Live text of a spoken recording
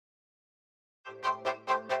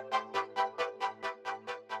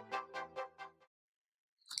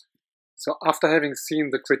So after having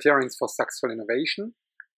seen the criterions for successful innovation,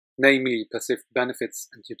 namely perceived benefits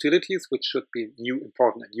and utilities, which should be new,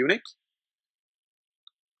 important, and unique,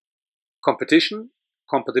 competition,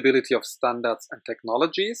 compatibility of standards and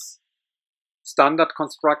technologies, standard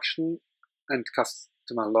construction and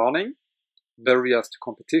customer learning, barriers to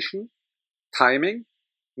competition, timing,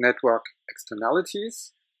 network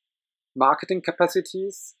externalities, marketing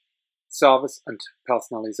capacities, service and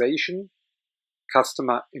personalization,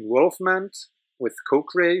 customer involvement with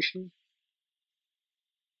co-creation,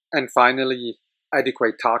 and finally,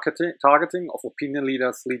 adequate targeting of opinion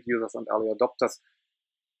leaders, lead users, and early adopters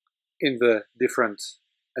in the different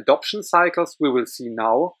adoption cycles. We will see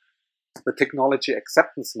now the technology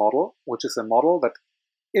acceptance model, which is a model that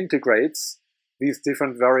integrates these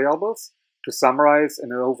different variables to summarize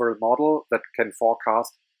in an overall model that can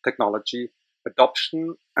forecast technology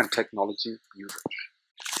adoption and technology usage.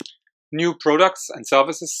 New products and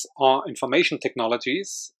services or information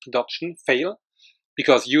technologies adoption fail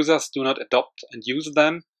because users do not adopt and use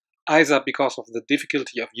them, either because of the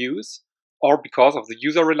difficulty of use or because of the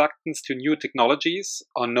user reluctance to new technologies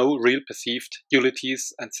or no real perceived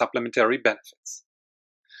utilities and supplementary benefits.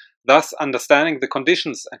 Thus, understanding the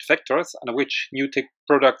conditions and factors under which new tech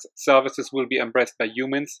products and services will be embraced by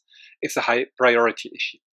humans is a high priority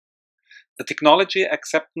issue. The technology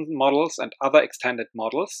acceptance models and other extended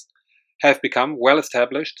models have become well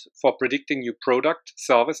established for predicting new product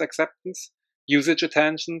service acceptance, usage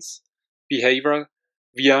intentions, behavior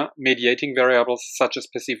via mediating variables such as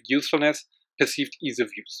perceived usefulness, perceived ease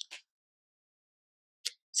of use.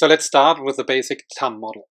 So let's start with the basic TAM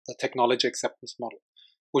model, the technology acceptance model,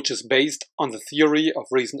 which is based on the theory of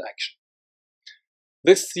recent action.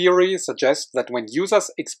 This theory suggests that when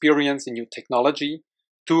users experience a new technology,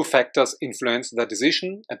 two factors influence their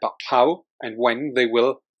decision about how and when they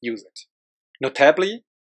will use it. Notably,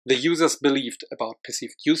 the user's belief about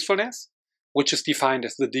perceived usefulness, which is defined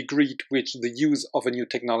as the degree to which the use of a new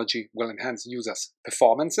technology will enhance users'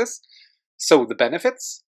 performances, so the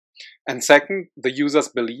benefits, and second, the user's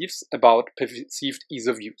beliefs about perceived ease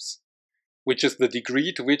of use, which is the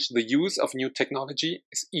degree to which the use of new technology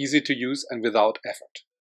is easy to use and without effort.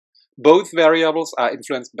 Both variables are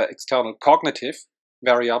influenced by external cognitive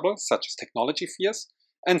variables, such as technology fears,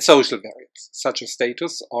 and social variables, such as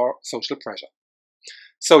status or social pressure.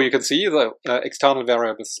 So you can see the external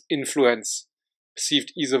variables influence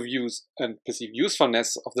perceived ease of use and perceived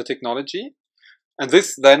usefulness of the technology. And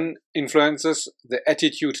this then influences the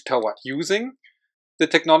attitude toward using the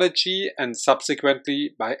technology and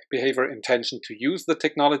subsequently by behavior intention to use the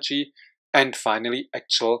technology and finally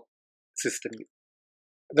actual system use.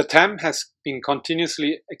 The TAM has been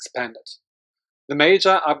continuously expanded. The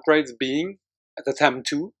major upgrades being the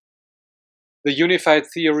TAM2, the unified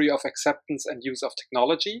theory of acceptance and use of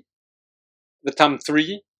technology. The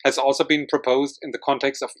TAM3 has also been proposed in the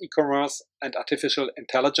context of e-commerce and artificial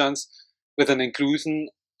intelligence with an inclusion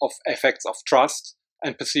of effects of trust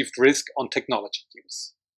and perceived risk on technology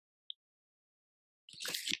use.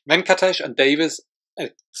 Venkatesh and Davis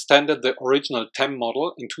extended the original TAM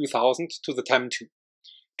model in 2000 to the TAM2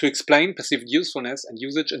 to explain perceived usefulness and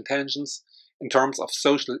usage intentions in terms of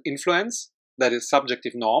social influence, that is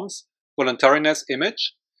subjective norms, voluntariness,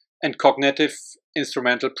 image, and cognitive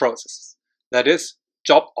instrumental processes, that is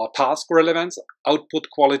job or task relevance, output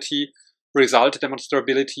quality, result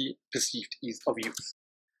demonstrability, perceived ease of use.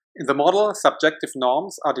 In the model, subjective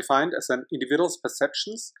norms are defined as an individual's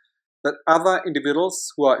perceptions that other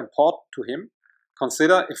individuals who are important to him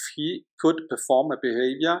consider if he could perform a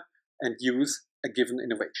behavior and use a given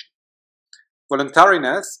innovation.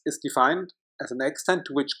 Voluntariness is defined as an extent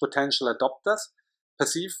to which potential adopters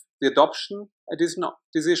perceive the adoption a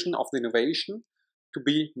decision of the innovation to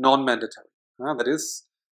be non-mandatory, that is,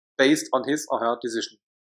 based on his or her decision.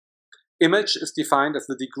 Image is defined as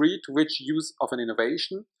the degree to which use of an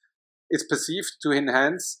innovation is perceived to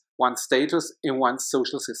enhance one's status in one's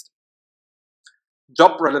social system.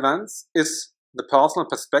 Job relevance is the personal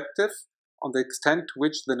perspective on the extent to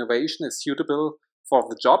which the innovation is suitable for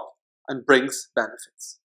the job and brings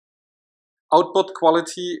benefits. Output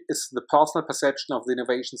quality is the personal perception of the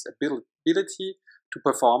innovation's ability to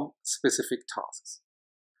perform specific tasks.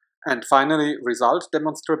 And finally, result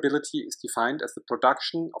demonstrability is defined as the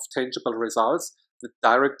production of tangible results that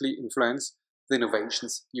directly influence the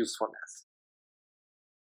innovation's usefulness.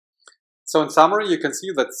 So in summary, you can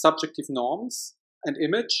see that subjective norms and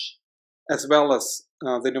image, as well as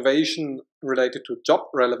the innovation related to job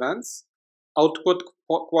relevance, output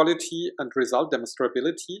quality and result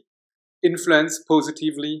demonstrability influence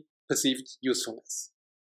positively perceived usefulness.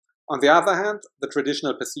 On the other hand, the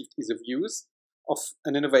traditional perceived ease of use of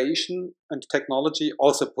an innovation and technology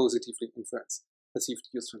also positively influence perceived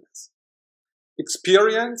usefulness.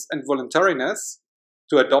 Experience and voluntariness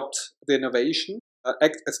to adopt the innovation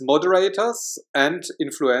act as moderators and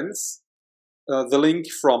influence the link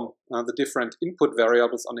from the different input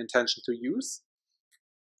variables on intention to use,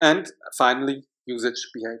 and finally, usage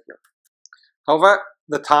behavior. However,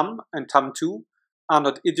 the TAM and TAM2 are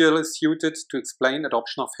not ideally suited to explain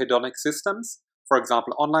adoption of hedonic systems, for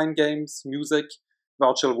example, online games, music,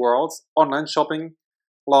 virtual worlds, online shopping,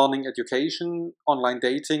 learning education, online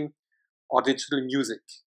dating, or digital music,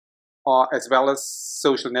 or as well as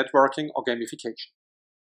social networking or gamification.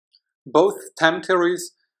 Both TAM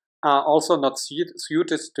theories are also not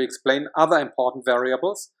suited to explain other important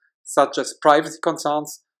variables, such as privacy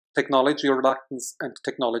concerns, technology reluctance, and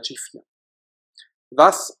technology fear.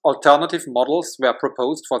 Thus, alternative models were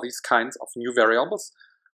proposed for these kinds of new variables,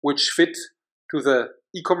 which fit to the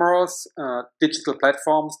e-commerce, digital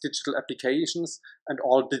platforms, digital applications, and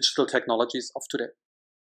all digital technologies of today.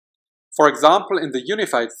 For example, in the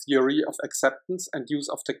unified theory of acceptance and use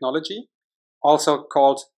of technology, also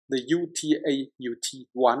called the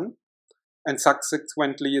UTAUT1 and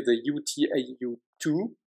subsequently the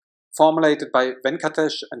UTAU2, formulated by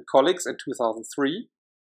Venkatesh and colleagues in 2003,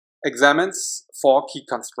 examines 4 key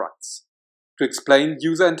constructs to explain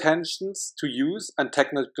user intentions to use and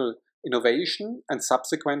technical innovation and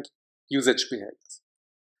subsequent usage behaviors,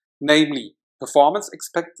 namely performance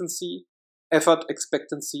expectancy, effort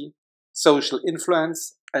expectancy, social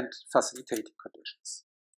influence, and facilitating conditions.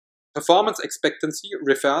 Performance expectancy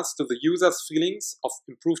refers to the user's feelings of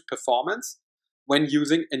improved performance when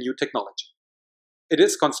using a new technology. It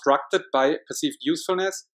is constructed by perceived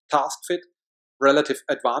usefulness, task fit, relative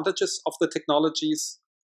advantages of the technologies,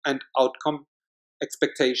 and outcome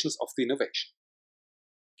expectations of the innovation.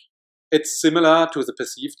 It's similar to the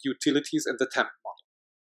perceived utilities in the TAM model.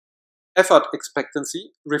 Effort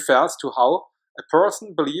expectancy refers to how a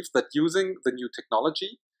person believes that using the new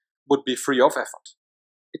technology would be free of effort.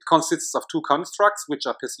 It consists of 2 constructs, which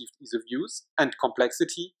are perceived ease of use and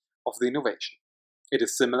complexity of the innovation. It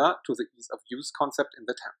is similar to the ease of use concept in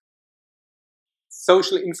the TAM.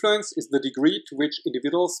 Social influence is the degree to which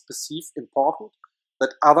individuals perceive important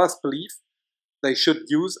that others believe they should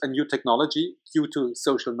use a new technology due to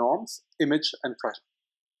social norms, image, and pressure.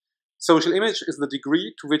 Social image is the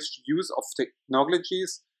degree to which the use of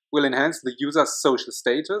technologies will enhance the user's social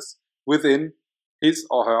status within his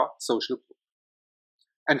or her social group.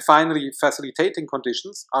 And finally, facilitating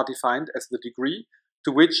conditions are defined as the degree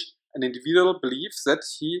to which an individual believes that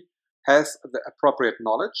he has the appropriate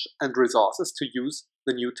knowledge and resources to use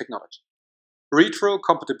the new technology.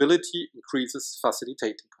 Retrocompatibility increases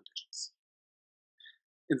facilitating conditions.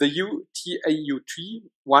 In the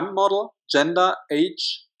UTAUT1 model, gender,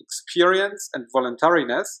 age, experience, and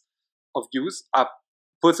voluntariness of use are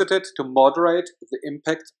posited to moderate the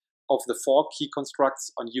impact of the 4 key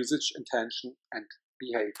constructs on usage, intention, and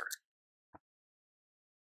behavior.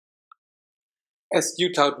 As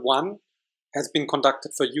UTAUT1 has been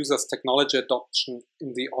conducted for users' technology adoption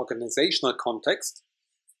in the organizational context,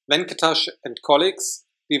 Venkatesh and colleagues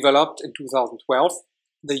developed in 2012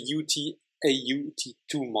 the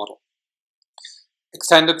UTAUT2 model,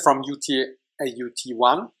 extended from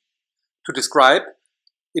UTAUT1 to describe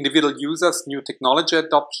individual users' new technology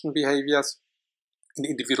adoption behaviors in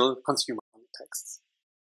individual consumer contexts.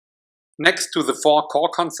 Next to the 4 core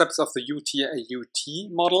concepts of the UTAUT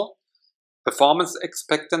model, performance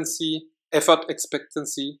expectancy, effort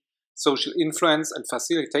expectancy, social influence, and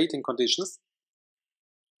facilitating conditions,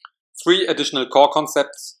 3 additional core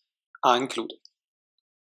concepts are included: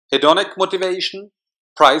 hedonic motivation,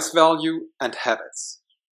 price value, and habits.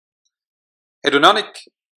 Hedonic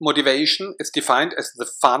motivation is defined as the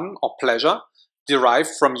fun or pleasure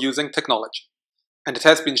derived from using technology, and it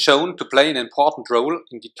has been shown to play an important role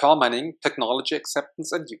in determining technology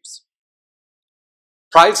acceptance and use.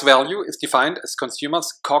 Price value is defined as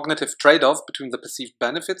consumers' cognitive trade-off between the perceived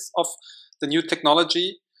benefits of the new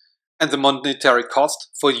technology and the monetary cost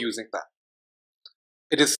for using them.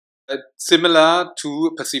 It is similar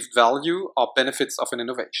to perceived value or benefits of an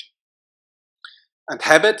innovation. And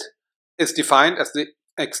habit is defined as the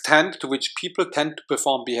extent to which people tend to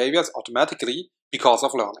perform behaviors automatically because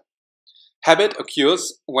of learning. Habit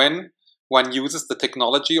occurs when one uses the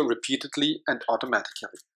technology repeatedly and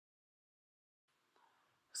automatically.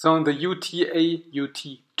 So in the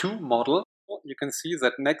UTAUT2 model, you can see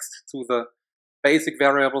that next to the basic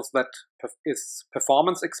variables that is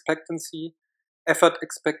performance expectancy, effort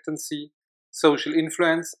expectancy, social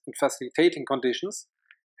influence, and facilitating conditions,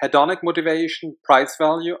 hedonic motivation, price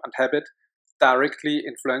value, and habit directly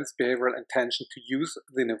influence behavioral intention to use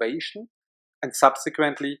the innovation and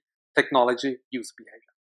subsequently technology use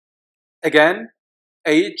behavior. Again,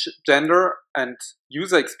 age, gender, and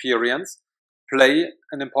user experience play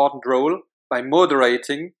an important role by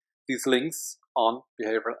moderating these links on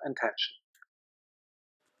behavioral intention.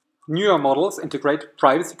 Newer models integrate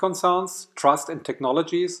privacy concerns, trust in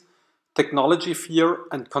technologies, technology fear,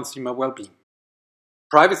 and consumer well-being.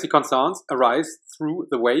 Privacy concerns arise through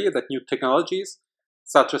the way that new technologies,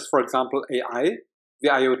 such as, for example, AI, the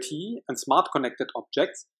IoT, and smart connected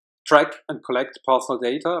objects, track and collect personal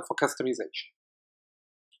data for customization.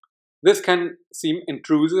 This can seem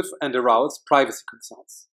intrusive and arouse privacy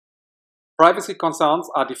concerns. Privacy concerns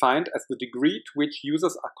are defined as the degree to which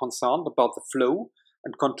users are concerned about the flow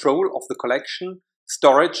and control of the collection,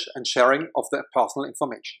 storage, and sharing of their personal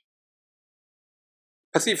information.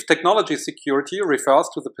 Perceived technology security refers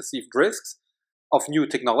to the perceived risks of new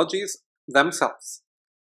technologies themselves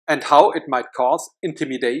and how it might cause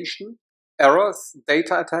intimidation, errors,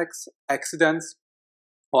 data attacks, accidents,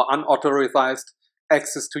 or unauthorized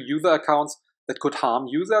access to user accounts that could harm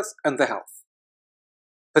users and their health.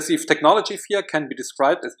 Perceived technology fear can be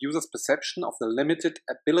described as users' perception of the limited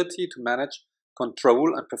ability to manage,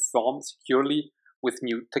 control, and perform securely with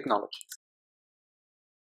new technologies.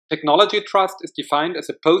 Technology trust is defined as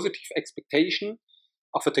a positive expectation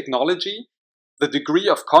of a technology, the degree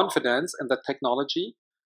of confidence in that technology,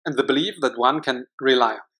 and the belief that one can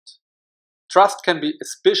rely on it. Trust can be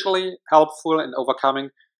especially helpful in overcoming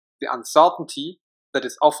the uncertainty that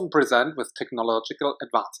is often present with technological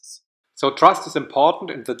advances. So trust is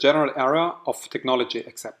important in the general area of technology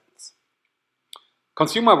acceptance.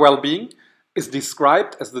 Consumer well-being is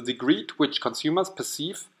described as the degree to which consumers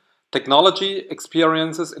perceive technology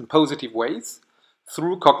experiences in positive ways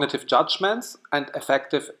through cognitive judgments and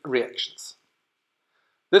affective reactions.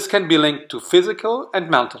 This can be linked to physical and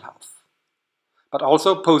mental health, but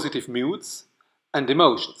also positive moods and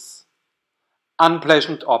emotions.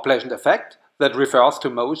 Unpleasant or pleasant affect that refers to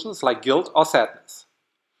emotions like guilt or sadness.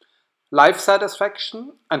 Life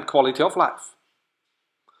satisfaction and quality of life.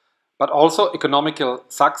 But also economical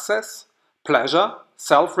success, pleasure,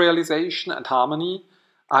 self-realization and harmony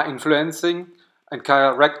are influencing and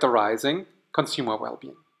characterizing consumer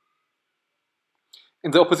well-being.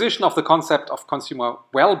 In the opposition of the concept of consumer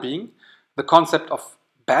well-being, the concept of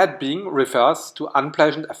bad being refers to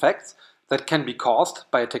unpleasant effects that can be caused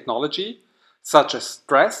by a technology, such as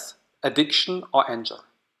stress, addiction, or anger.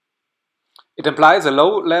 It implies a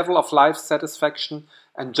low level of life satisfaction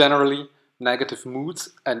and generally negative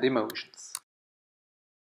moods and emotions.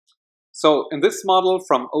 So, in this model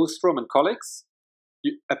from Ostrom and colleagues,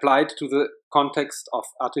 applied to the context of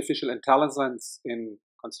artificial intelligence in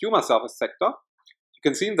consumer service sector, you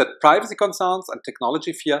can see that privacy concerns and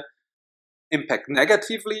technology fear impact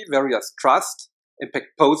negatively various trust, impact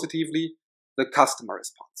positively the customer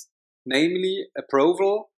response, namely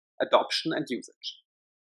approval, adoption, and usage.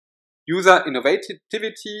 User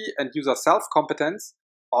innovativity and user self-competence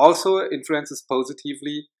also influences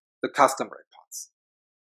positively the customer response,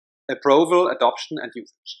 approval, adoption, and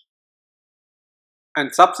usage.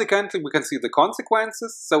 And subsequently, we can see the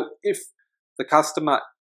consequences. So if the customer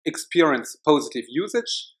experiences positive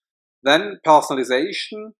usage, then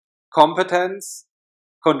personalization, competence,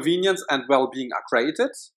 convenience, and well-being are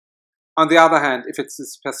created. On the other hand, if it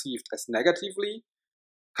is perceived as negatively,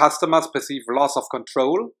 customers perceive loss of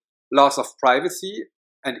control, loss of privacy,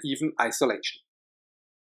 and even isolation.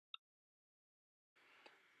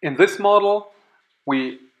 In this model,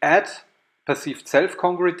 we add perceived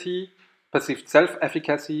self-congruity, perceived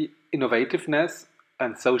self-efficacy, innovativeness,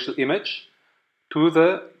 and social image to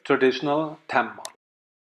the traditional TAM model.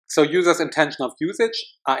 So users' intention of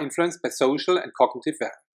usage are influenced by social and cognitive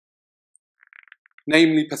variables.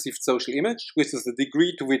 Namely perceived social image, which is the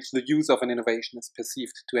degree to which the use of an innovation is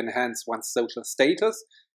perceived to enhance one's social status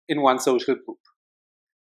in one social group.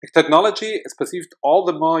 Technology is perceived all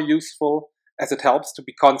the more useful as it helps to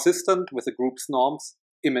be consistent with the group's norms,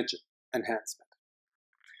 image enhancement.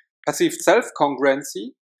 Perceived self-congruency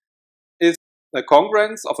is the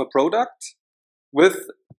congruence of a product with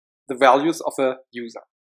the values of a user.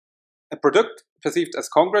 A product perceived as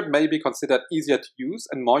congruent may be considered easier to use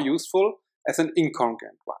and more useful as an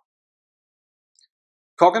incongruent one.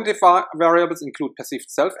 Cognitive variables include perceived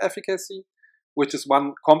self-efficacy, which is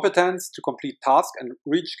one competence to complete tasks and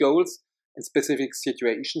reach goals in specific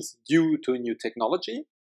situations due to new technology.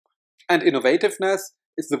 And innovativeness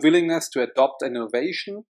is the willingness to adopt an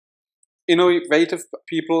innovation. Innovative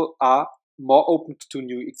people are more open to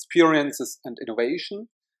new experiences and innovation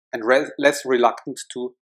and less reluctant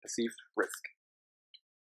to perceived risk.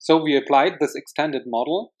 So we applied this extended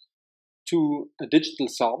model to a digital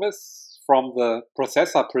service from the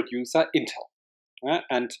processor producer Intel.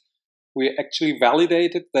 And we actually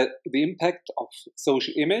validated the impact of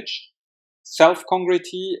social image,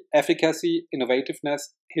 self-congruity, efficacy, innovativeness,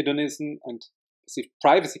 hedonism, and perceived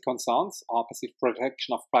privacy concerns, or perceived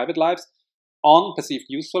protection of private lives, on perceived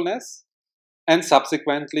usefulness, and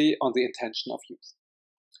subsequently on the intention of use.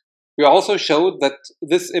 We also showed that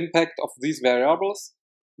this impact of these variables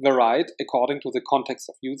varied according to the context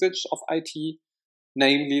of usage of IT,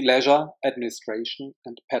 namely leisure, administration,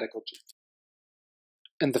 and pedagogy.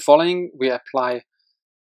 In the following, we apply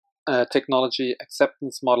a technology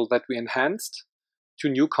acceptance model that we enhanced to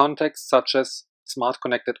new contexts such as smart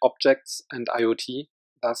connected objects and IoT,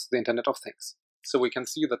 thus the Internet of Things. So we can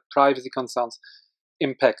see that privacy concerns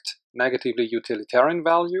impact negatively utilitarian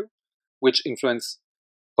value, which influence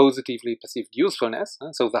positively perceived usefulness.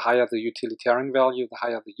 So the higher the utilitarian value, the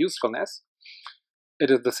higher the usefulness. It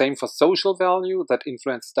is the same for social value that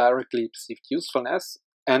influence directly perceived usefulness,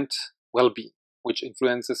 and well-being, which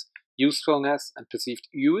influences usefulness and perceived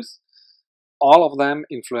use. All of them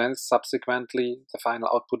influence subsequently the final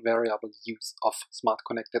output variable use of smart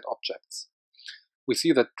connected objects. We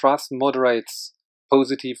see that trust moderates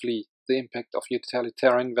positively the impact of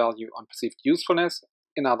utilitarian value on perceived usefulness.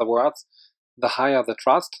 In other words, the higher the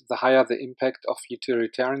trust, the higher the impact of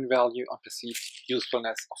utilitarian value on perceived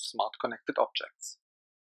usefulness of smart connected objects.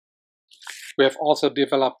 We have also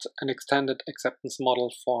developed an extended acceptance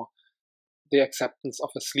model for the acceptance of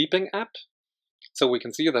a sleeping app. So we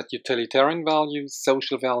can see that utilitarian value,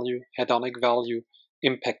 social value, hedonic value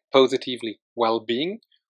impact positively well-being,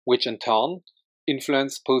 which in turn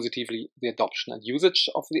influence positively the adoption and usage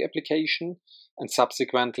of the application, and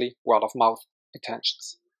subsequently word-of-mouth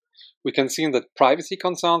attentions. We can see that privacy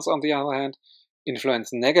concerns, on the other hand, influence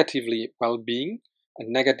negatively well-being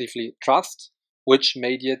and negatively trust, which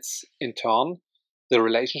mediates in turn the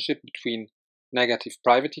relationship between negative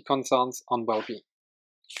privacy concerns on well-being.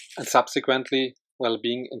 And subsequently,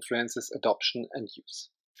 well-being influences adoption and use,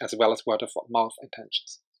 as well as word-of-mouth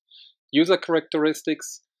intentions. User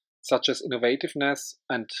characteristics such as innovativeness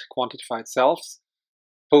and quantified selves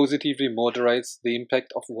positively moderates the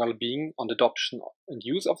impact of well-being on adoption and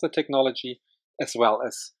use of the technology, as well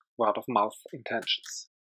as word-of-mouth intentions.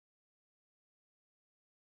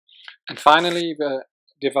 And finally, we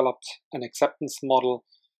developed an acceptance model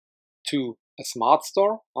to a smart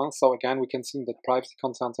store. So again, we can see that privacy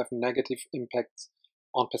concerns have negative impacts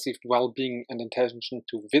on perceived well-being and intention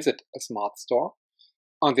to visit a smart store.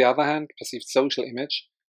 On the other hand, perceived social image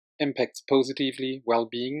impacts positively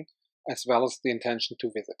well-being as well as the intention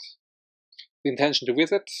to visit. The intention to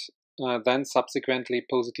visit then subsequently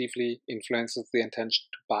positively influences the intention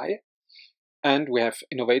to buy. And we have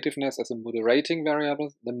innovativeness as a moderating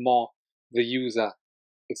variable. The more the user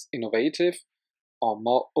is innovative or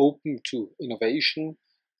more open to innovation,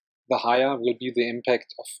 the higher will be the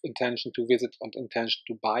impact of intention to visit and intention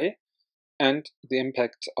to buy, and the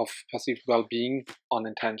impact of perceived well-being on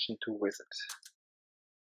intention to visit.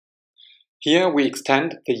 Here we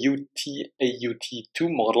extend the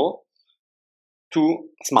UT-AUT2 model to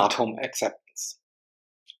smart home acceptance.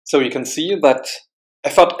 So you can see that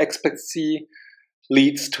effort expectancy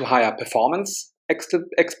leads to higher performance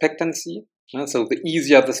expectancy. So the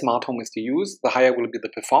easier the smart home is to use, the higher will be the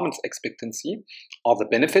performance expectancy or the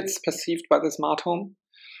benefits perceived by the smart home.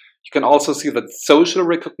 You can also see that social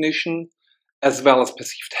recognition as well as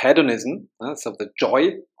perceived hedonism, so the joy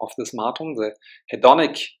of the smart home, the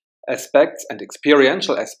hedonic aspects and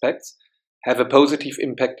experiential aspects have a positive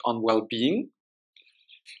impact on well-being.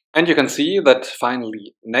 And you can see that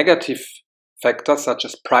finally negative factors such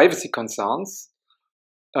as privacy concerns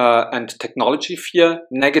and technology fear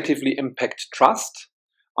negatively impact trust.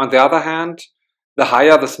 On the other hand, the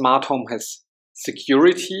higher the smart home has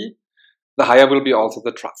security, the higher will be also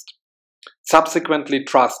the trust. Subsequently,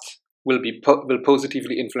 trust will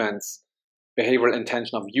positively influence behavioral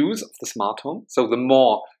intention of use of the smart home. So the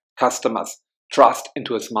more customers trust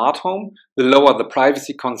into a smart home, the lower the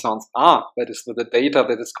privacy concerns are. That is, that the data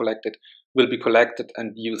that is collected will be collected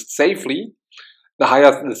and used safely. The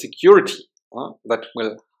higher the security that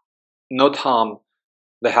will not harm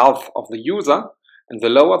the health of the user, and the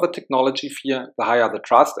lower the technology fear, the higher the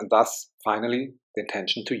trust, and thus, finally, the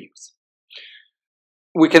intention to use.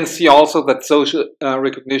 We can see also that social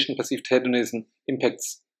recognition, perceived hedonism,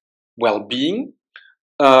 impacts well-being,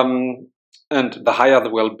 and the higher the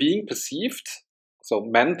well-being perceived, so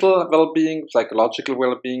mental well-being, psychological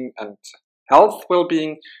well-being, and health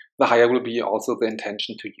well-being, the higher will be also the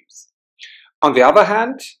intention to use. On the other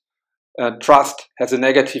hand, trust has a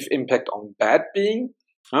negative impact on bad being.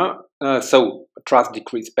 So trust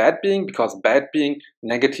decreases bad being because bad being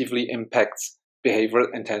negatively impacts behavioral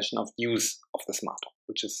intention of use of the smart home,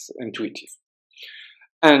 which is intuitive.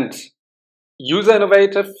 And user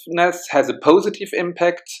innovativeness has a positive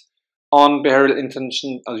impact on behavioral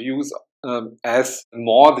intention of use, as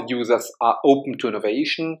more the users are open to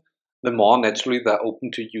innovation, the more naturally they're open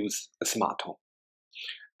to use a smart home.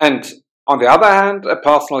 And on the other hand, a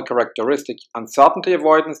personal characteristic, uncertainty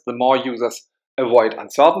avoidance, the more users avoid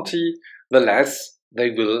uncertainty, the less they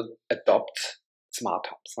will adopt smart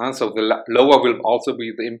homes. So the lower will also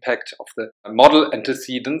be the impact of the model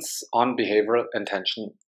antecedents on behavioral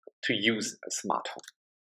intention to use a smart home.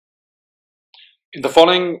 In the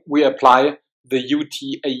following, we apply the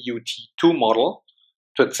UT-AUT2 model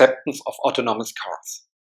to acceptance of autonomous cars.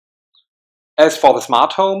 As for the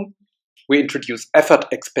smart home, we introduce effort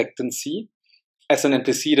expectancy as an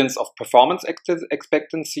antecedent of performance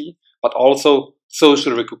expectancy, but also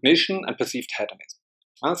social recognition and perceived hedonism.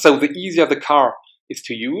 So the easier the car is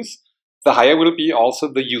to use, the higher will be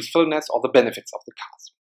also the usefulness or the benefits of the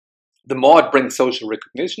cars. The more it brings social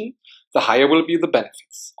recognition, the higher will be the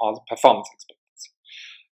benefits or the performance expectancy.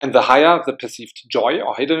 And the higher the perceived joy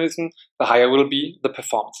or hedonism, the higher will be the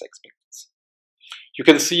performance expectancy. You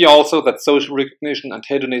can see also that social recognition and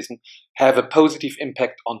hedonism have a positive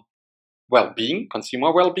impact on well-being,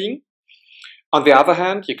 consumer well-being. On the other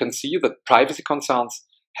hand, you can see that privacy concerns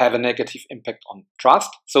have a negative impact on trust.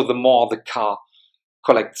 So the more the car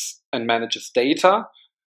collects and manages data,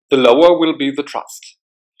 the lower will be the trust.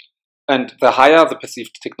 And the higher the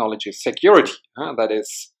perceived technology security, that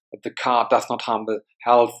is, that the car does not harm the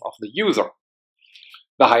health of the user,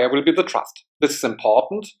 the higher will be the trust. This is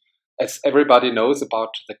important, as everybody knows about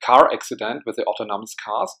the car accident with the autonomous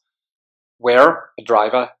cars, where a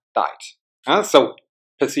driver died. So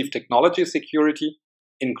perceived technology security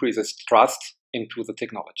increases trust into the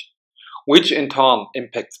technology, which in turn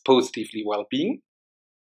impacts positively well-being,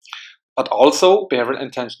 but also behavioral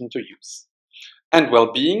intention to use. And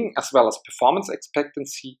well-being, as well as performance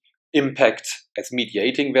expectancy, impact as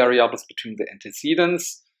mediating variables between the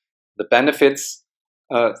antecedents, the benefits,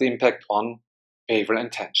 the impact on behavioral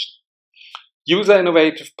intention. User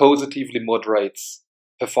innovative positively moderates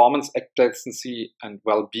performance expectancy and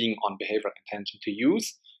well-being on behavioral intention to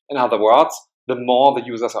use. In other words, the more the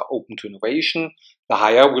users are open to innovation, the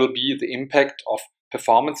higher will be the impact of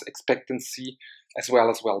performance expectancy as well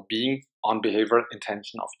as well-being on behavioral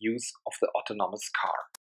intention of use of the autonomous car.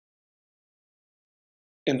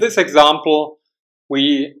 In this example,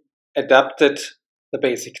 we adapted the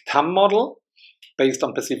basic TAM model based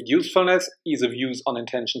on perceived usefulness, ease of use on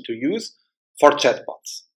intention to use for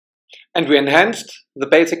chatbots. And we enhanced the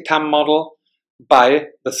basic TAM model by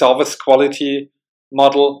the service quality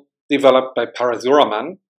model developed by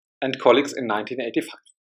Parasuraman and colleagues in 1985.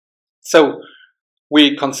 So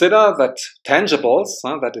we consider that tangibles,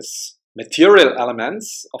 that is material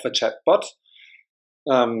elements of a chatbot,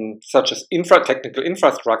 such as technical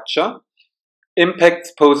infrastructure,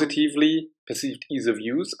 impacts positively perceived ease of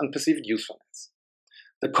use and perceived usefulness.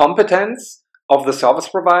 The competence of the service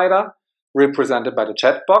provider, represented by the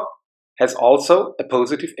chatbot, has also a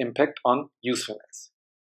positive impact on usefulness.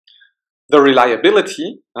 The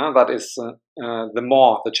reliability, that is, the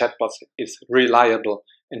more the chatbot is reliable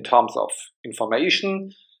in terms of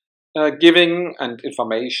information giving and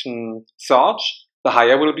information search, the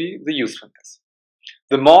higher will be the usefulness.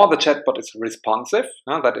 The more the chatbot is responsive,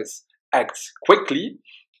 that is, acts quickly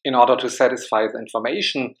in order to satisfy the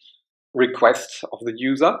information request of the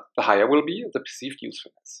user, the higher will be the perceived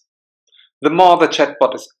usefulness. The more the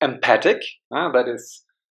chatbot is empathic, that is,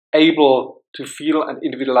 able to feel and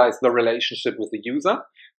individualize the relationship with the user,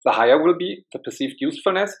 the higher will be the perceived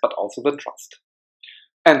usefulness, but also the trust.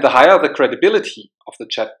 And the higher the credibility of the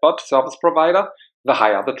chatbot service provider, the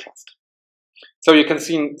higher the trust. So you can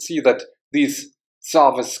see that these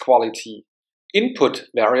service quality input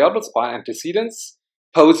variables or antecedents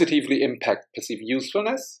positively impact perceived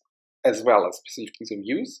usefulness as well as perceived ease of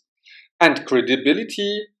use, and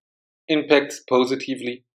credibility impacts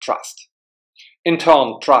positively trust. In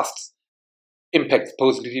turn, trust impacts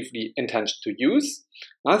positively intention to use.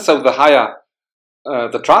 So the higher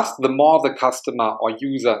the trust, the more the customer or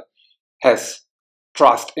user has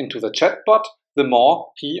trust into the chatbot, the more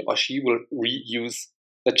he or she will reuse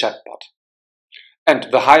the chatbot. And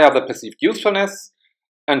the higher the perceived usefulness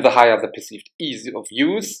and the higher the perceived ease of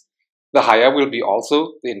use, the higher will be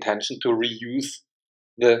also the intention to reuse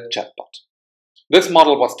the chatbot. This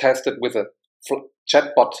model was tested with a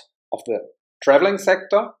chatbot of the traveling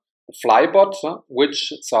sector, a flybot,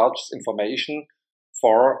 which searches information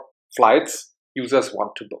for flights users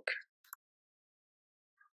want to book.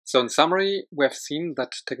 So in summary, we have seen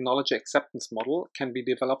that technology acceptance model can be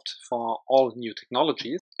developed for all new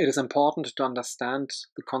technologies. It is important to understand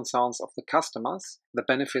the concerns of the customers, the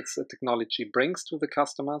benefits a technology brings to the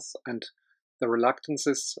customers, and the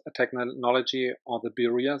reluctances a technology or the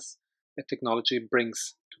barriers a technology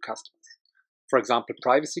brings to customers. For example,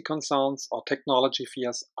 privacy concerns or technology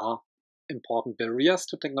fears are important barriers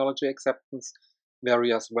to technology acceptance,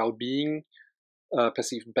 various well-being,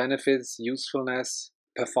 perceived benefits, usefulness,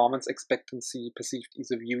 performance expectancy, perceived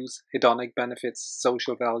ease of use, hedonic benefits,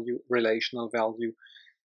 social value, relational value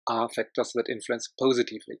are factors that influence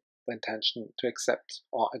positively the intention to accept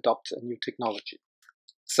or adopt a new technology.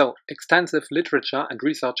 So, extensive literature and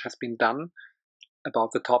research has been done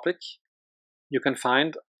about the topic. You can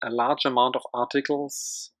find a large amount of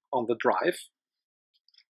articles on the drive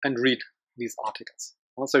and read these articles.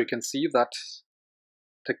 Also, you can see that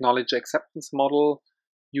technology acceptance model,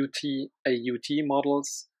 AUT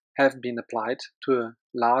models have been applied to a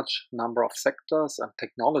large number of sectors and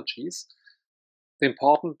technologies. The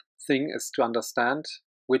important thing is to understand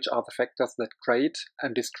which are the factors that create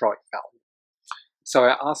and destroy value. So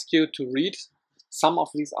I ask you to read some of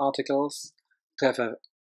these articles to have a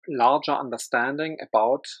larger understanding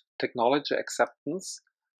about technology acceptance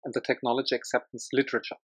and the technology acceptance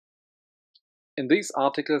literature. In these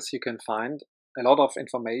articles you can find a lot of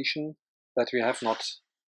information that we have not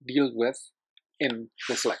dealt with in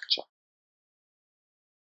this lecture.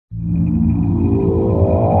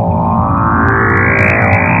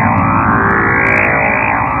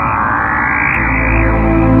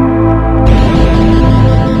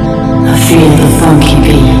 I feel the funky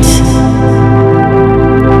beat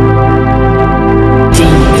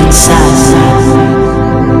deep inside.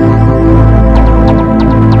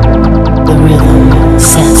 The rhythm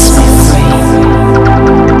sets me free.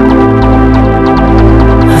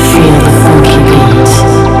 I feel the funky beat.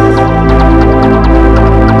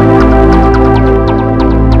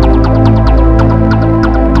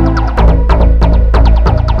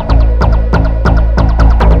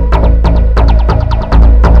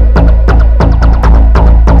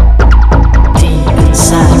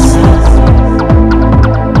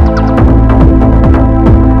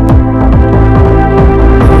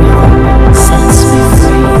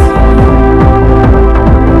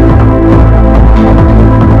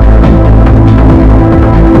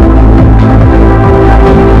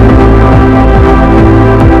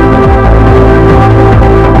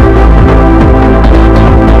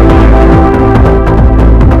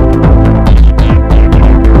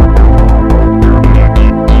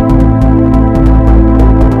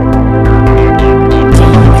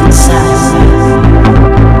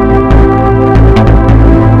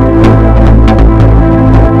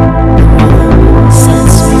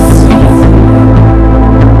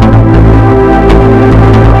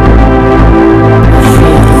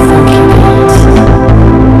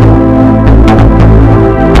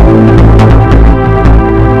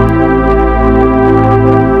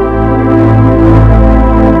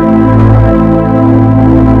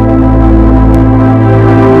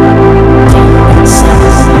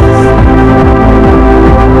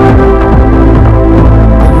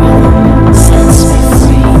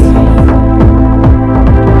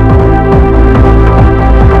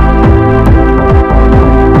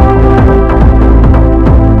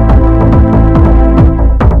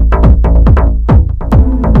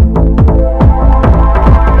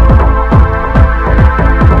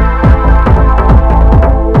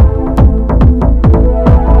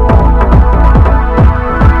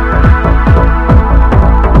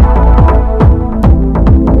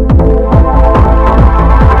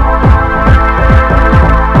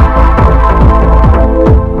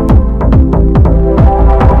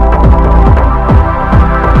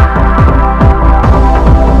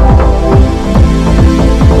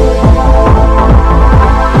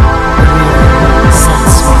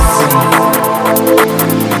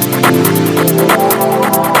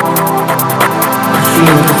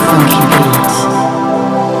 Feel the funky beat.